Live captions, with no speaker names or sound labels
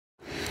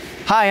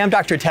Hi, I'm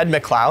Dr. Ted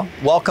McClough.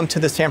 Welcome to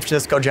the San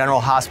Francisco General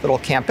Hospital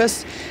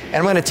campus, and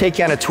I'm going to take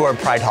you on a tour of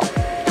Pride Hall.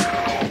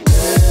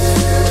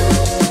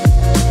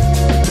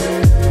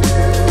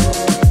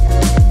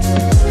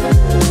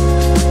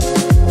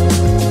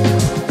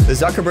 The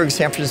Zuckerberg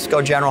San Francisco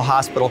General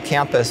Hospital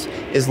campus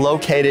is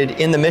located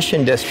in the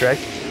Mission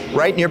District,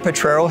 right near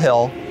Potrero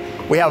Hill.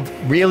 We have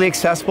really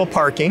accessible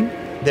parking.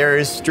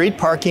 There's street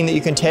parking that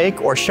you can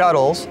take or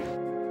shuttles.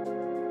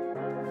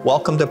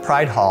 Welcome to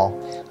Pride Hall.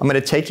 I'm going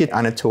to take you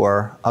on a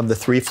tour of the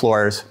 3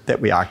 floors that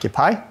we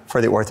occupy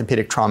for the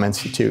Orthopaedic Trauma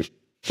Institute.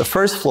 The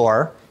first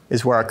floor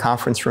is where our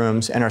conference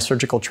rooms and our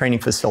surgical training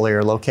facility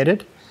are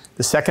located.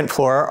 The second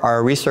floor are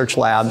our research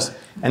labs,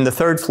 and the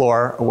third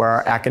floor are where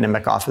our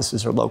academic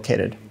offices are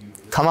located.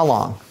 Come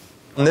along.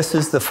 And this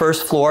is the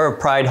first floor of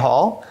Pride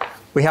Hall.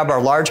 We have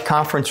our large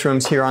conference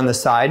rooms here on the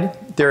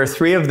side. There are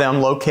 3 of them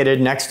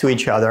located next to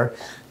each other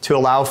to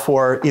allow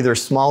for either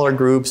smaller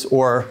groups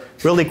or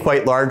really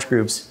quite large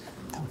groups.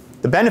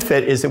 The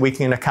benefit is that we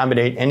can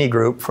accommodate any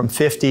group from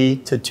 50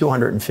 to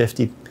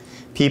 250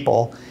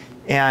 people,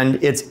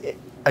 and it's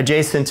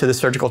adjacent to the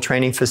surgical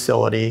training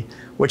facility,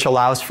 which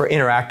allows for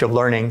interactive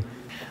learning.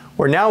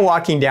 We're now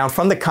walking down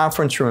from the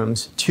conference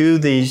rooms to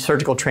the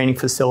surgical training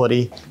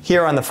facility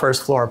here on the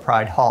first floor of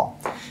Pride Hall.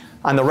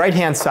 On the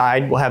right-hand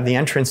side, we'll have the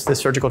entrance to the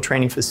surgical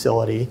training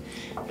facility,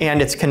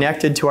 and it's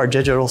connected to our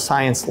digital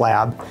science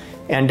lab.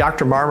 And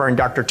Dr. Marmer and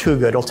Dr.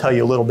 Toogood will tell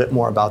you a little bit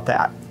more about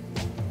that.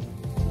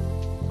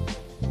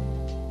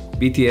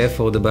 BTF,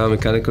 or the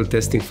Biomechanical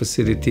Testing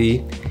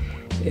Facility,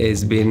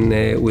 has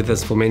been with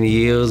us for many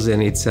years,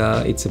 and it's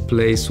a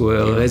place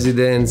where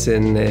residents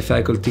and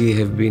faculty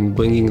have been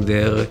bringing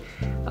their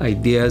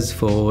ideas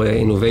for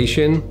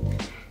innovation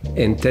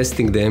and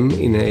testing them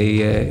in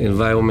an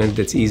environment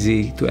that's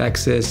easy to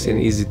access and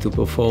easy to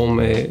perform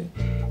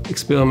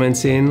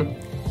experiments in.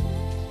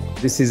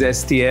 This is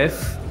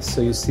STF,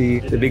 so you see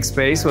the big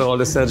space where all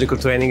the surgical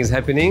training is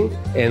happening.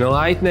 And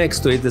right next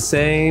to it, the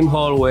same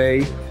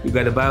hallway, you've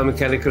got a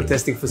biomechanical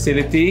testing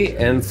facility,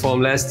 and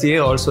from last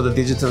year, also the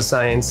digital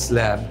science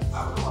lab.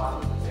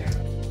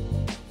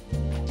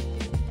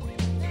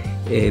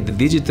 The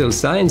digital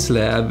science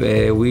lab,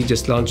 we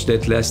just launched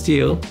that last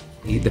year.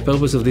 The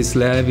purpose of this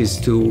lab is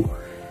to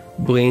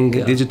bring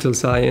digital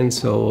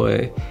science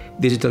or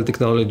digital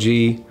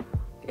technology,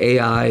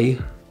 AI,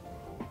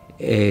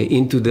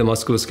 into the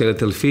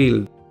musculoskeletal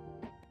field.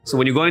 So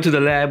when you go into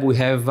the lab, we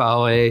have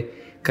our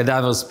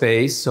cadaver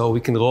space, so we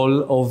can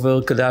roll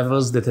over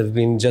cadavers that have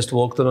been just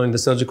worked on in the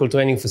surgical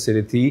training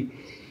facility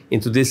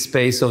into this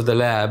space of the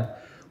lab,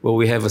 where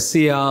we have a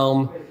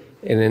C-arm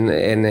and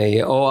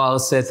an OR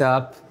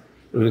setup.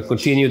 We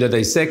continue the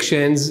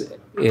dissections.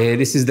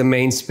 This is the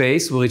main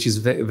space, which is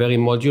very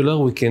modular.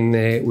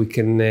 We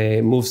can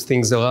move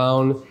things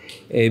around,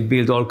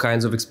 build all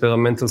kinds of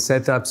experimental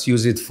setups,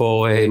 use it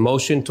for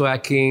motion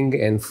tracking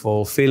and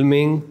for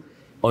filming.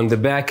 On the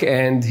back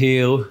end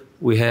here,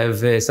 we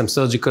have some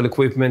surgical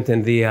equipment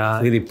and the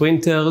 3D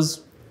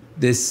printers.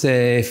 This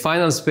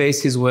final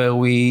space is where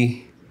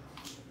we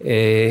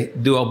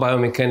do our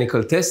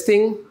biomechanical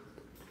testing,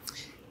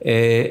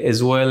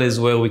 as well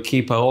as where we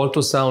keep our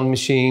ultrasound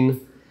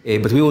machine.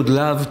 But we would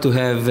love to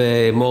have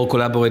more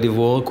collaborative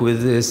work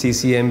with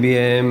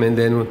CCMBM and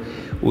then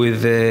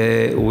with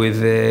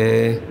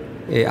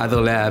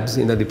other labs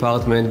in the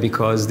department,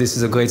 because this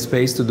is a great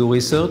space to do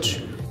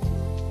research.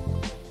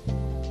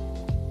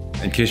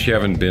 In case you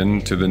haven't been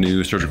to the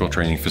new surgical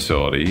training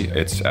facility,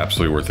 it's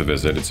absolutely worth a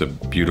visit. It's a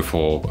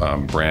beautiful,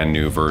 brand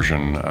new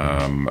version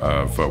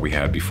of what we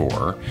had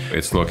before.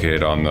 It's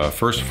located on the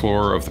first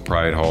floor of the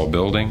Pride Hall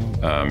building.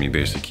 You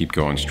basically keep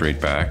going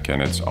straight back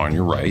and it's on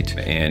your right.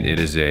 And it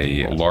is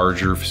a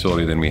larger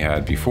facility than we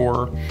had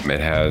before. It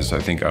has, I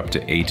think, up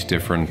to 8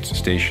 different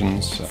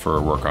stations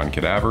for work on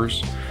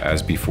cadavers.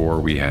 As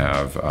before, we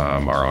have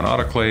our own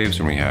autoclaves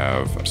and we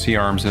have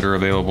C-arms that are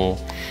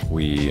available.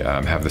 We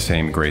have the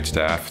same great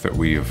staff that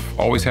we've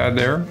always had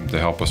there to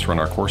help us run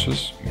our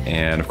courses.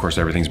 And of course,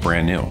 everything's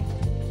brand new.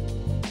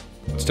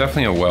 It's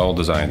definitely a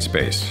well-designed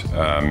space.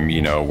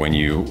 You know, when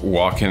you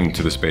walk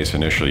into the space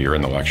initially, you're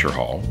in the lecture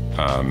hall.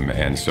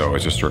 And so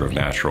it's just sort of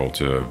natural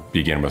to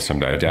begin with some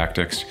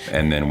didactics.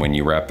 And then when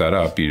you wrap that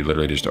up, you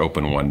literally just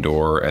open one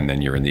door and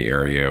then you're in the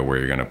area where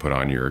you're gonna put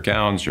on your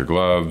gowns, your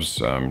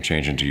gloves,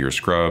 change into your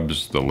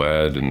scrubs. The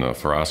lead and the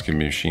fluoroscopy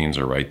machines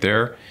are right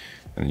there.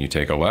 And you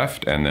take a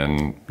left and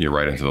then you're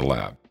right into the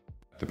lab.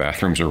 The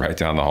bathrooms are right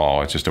down the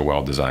hall. It's just a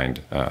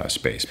well-designed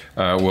space.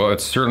 Well,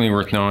 it's certainly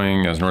worth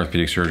knowing as an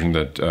orthopedic surgeon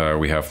that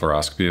we have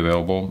fluoroscopy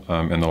available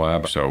in the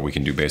lab. So we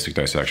can do basic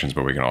dissections,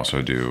 but we can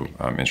also do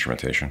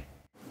instrumentation.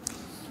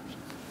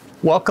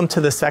 Welcome to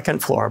the second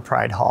floor of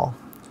Pride Hall.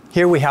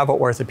 Here we have our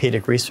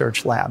orthopedic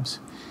research labs.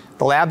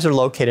 The labs are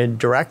located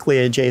directly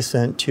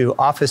adjacent to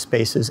office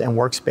spaces and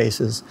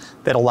workspaces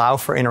that allow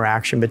for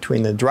interaction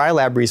between the dry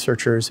lab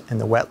researchers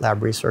and the wet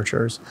lab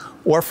researchers,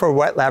 or for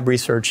wet lab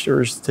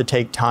researchers to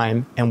take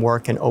time and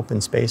work in open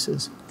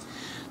spaces.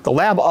 The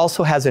lab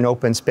also has an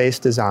open space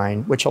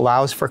design which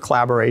allows for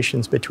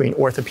collaborations between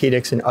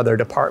orthopedics and other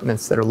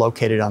departments that are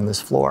located on this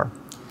floor.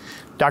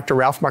 Dr.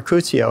 Ralph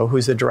Marcuzio,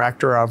 who's the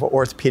director of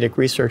Orthopedic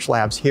Research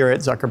Labs here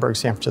at Zuckerberg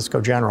San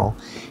Francisco General,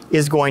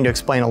 is going to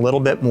explain a little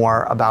bit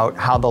more about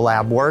how the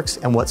lab works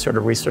and what sort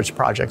of research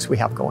projects we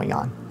have going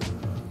on.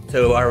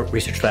 So our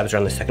research labs are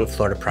on the second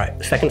floor of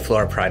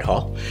Pride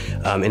Hall.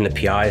 And the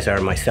PIs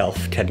are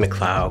myself, Ted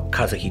McLeod,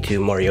 Kazuhito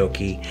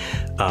Morioki,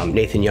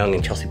 Nathan Young,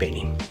 and Chelsea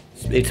Bainey.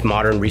 It's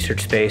modern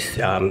research space.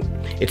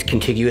 It's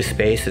contiguous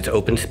space. It's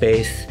open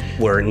space.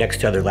 We're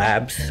next to other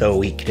labs, so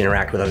we can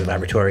interact with other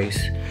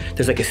laboratories.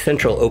 There's like a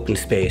central open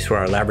space where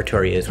our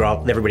laboratory is, where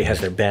everybody has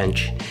their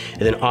bench.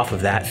 And then off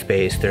of that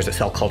space, there's a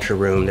cell culture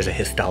room, there's a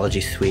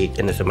histology suite,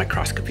 and there's a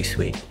microscopy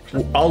suite.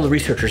 All the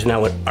researchers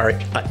now are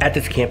at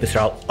this campus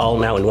are all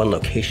now in one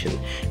location.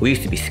 We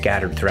used to be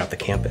scattered throughout the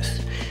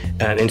campus.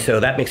 And so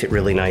that makes it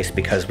really nice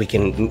because we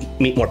can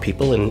meet more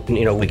people and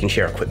we can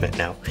share equipment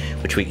now,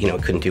 which we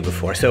couldn't do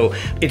before. So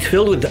it's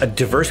filled with a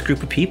diverse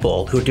group of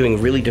people who are doing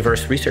really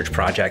diverse research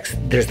projects.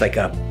 There's like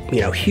a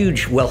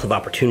huge wealth of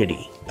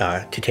opportunity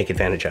to take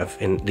advantage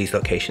of in these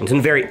locations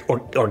in very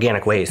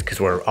organic ways because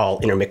we're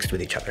all intermixed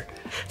with each other.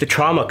 The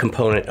trauma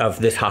component of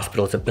this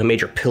hospital is a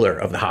major pillar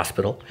of the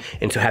hospital,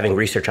 and so having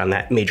research on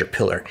that major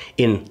pillar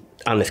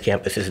on this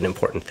campus is an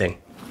important thing.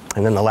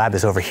 And then the lab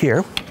is over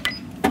here.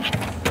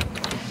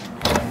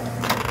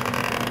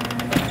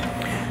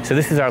 So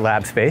this is our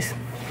lab space.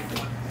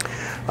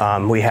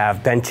 We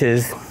have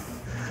benches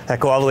that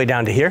go all the way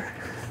down to here.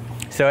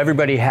 So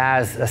everybody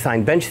has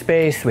assigned bench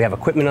space. We have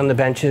equipment on the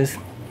benches.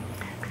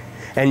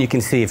 And you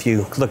can see if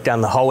you look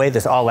down the hallway,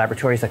 there's all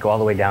laboratories that go all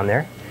the way down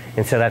there.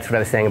 And so that's what I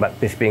was saying about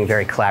this being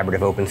very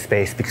collaborative open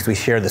space because we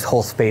share this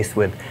whole space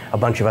with a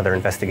bunch of other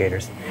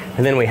investigators.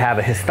 And then we have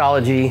a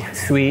histology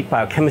suite,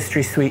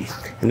 biochemistry suite,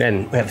 and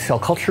then we have a cell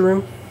culture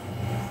room.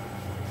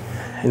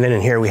 And then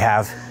in here we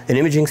have an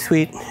imaging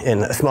suite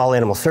and a small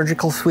animal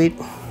surgical suite.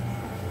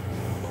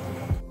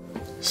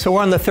 So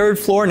we're on the third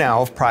floor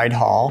now of Pride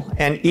Hall,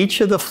 and each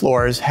of the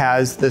floors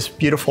has this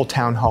beautiful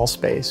town hall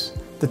space.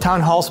 The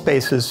town hall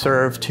spaces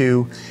serve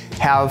to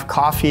have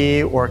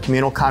coffee or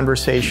communal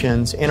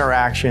conversations,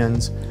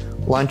 interactions,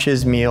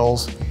 lunches,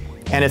 meals,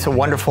 and it's a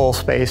wonderful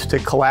space to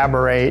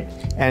collaborate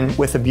and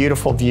with a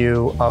beautiful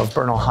view of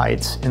Bernal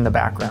Heights in the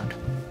background.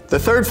 The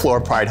third floor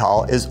of Pride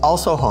Hall is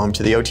also home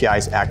to the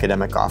OTI's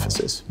academic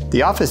offices.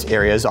 The office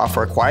areas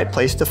offer a quiet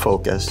place to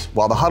focus,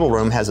 while the Huddle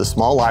room has a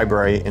small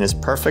library and is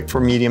perfect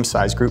for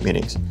medium-sized group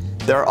meetings.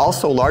 There are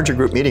also larger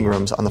group meeting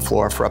rooms on the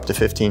floor for up to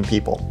 15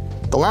 people.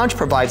 The lounge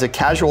provides a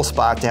casual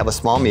spot to have a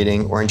small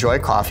meeting or enjoy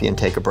coffee and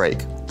take a break.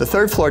 The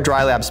third floor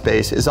dry lab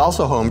space is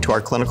also home to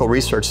our clinical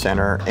research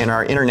center and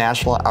our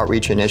international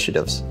outreach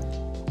initiatives.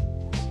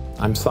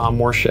 I'm Sam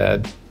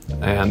Morshed,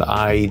 and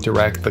I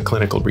direct the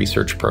clinical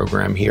research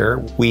program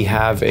here. We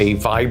have a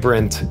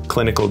vibrant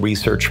clinical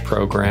research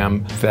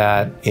program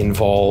that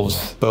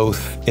involves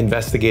both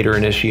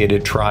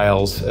investigator-initiated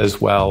trials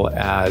as well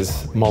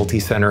as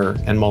multi-center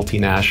and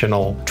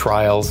multinational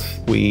trials.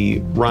 We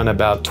run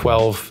about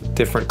 12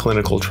 different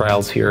clinical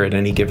trials here at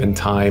any given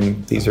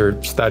time. These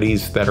are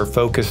studies that are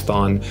focused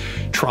on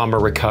trauma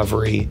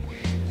recovery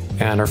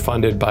and are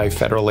funded by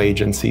federal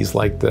agencies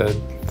like the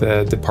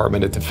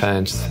Department of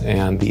Defense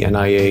and the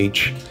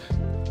NIH.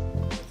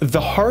 The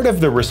heart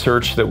of the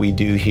research that we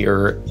do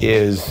here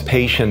is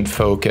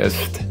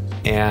patient-focused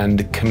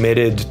and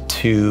committed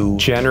to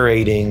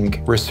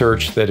generating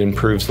research that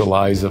improves the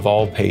lives of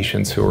all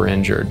patients who are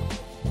injured.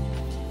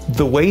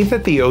 The way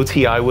that the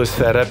OTI was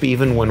set up,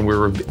 even when we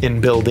were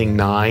in Building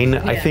 9,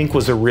 I think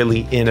was a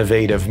really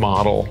innovative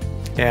model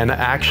and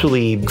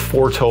actually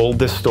foretold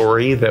the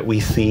story that we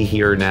see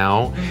here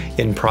now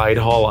in Pride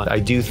Hall. I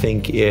do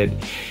think it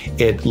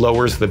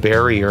lowers the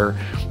barrier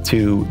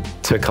to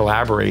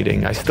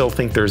collaborating. I still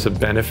think there's a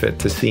benefit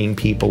to seeing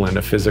people in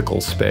a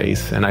physical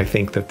space, and I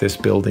think that this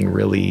building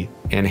really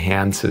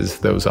enhances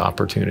those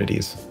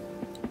opportunities.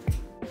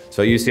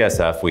 So at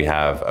UCSF, we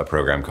have a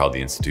program called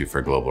the Institute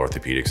for Global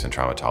Orthopedics and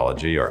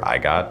Traumatology, or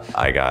IGOT.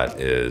 IGOT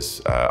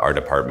is our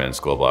department's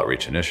global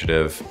outreach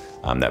initiative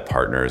that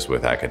partners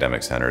with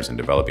academic centers in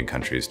developing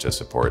countries to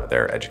support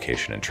their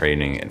education and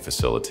training and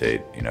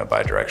facilitate,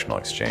 bidirectional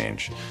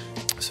exchange.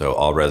 So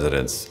all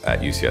residents at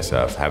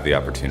UCSF have the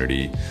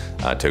opportunity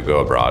to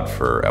go abroad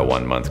for a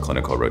 1-month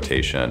clinical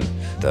rotation.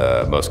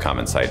 The most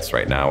common sites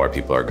right now where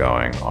people are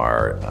going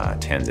are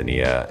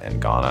Tanzania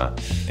and Ghana.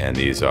 And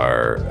these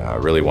are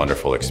really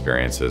wonderful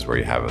experiences where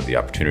you have the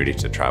opportunity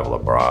to travel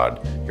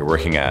abroad. You're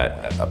working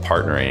at a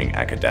partnering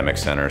academic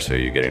center, so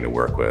you're getting to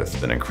work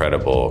with an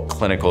incredible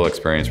clinical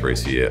experience where you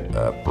see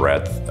a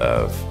breadth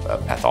of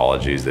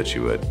pathologies that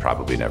you would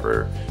probably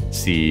never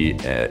see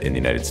in the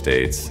United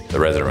States. The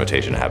resident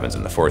rotation happens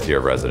in the 4th year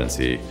of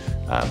residency,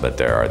 but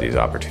there are these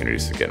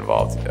opportunities to get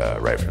involved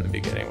right from the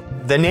beginning.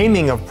 The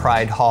naming of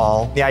Pride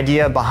Hall, the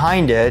idea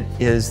behind it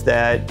is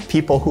that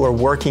people who are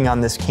working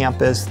on this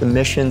campus, the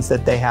missions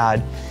that they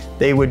had,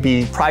 they would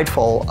be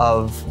prideful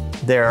of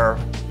their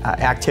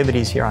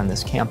activities here on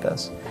this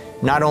campus.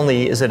 Not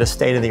only is it a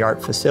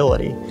state-of-the-art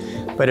facility,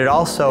 but it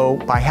also,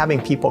 by having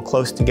people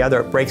close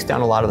together, it breaks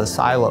down a lot of the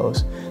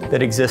silos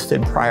that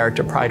existed prior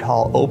to Pride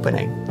Hall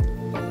opening.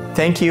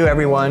 Thank you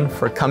everyone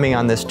for coming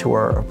on this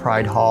tour of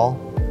Pride Hall.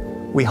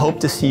 We hope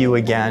to see you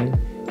again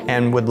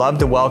and would love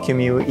to welcome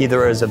you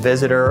either as a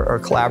visitor or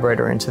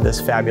collaborator into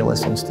this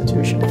fabulous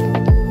institution.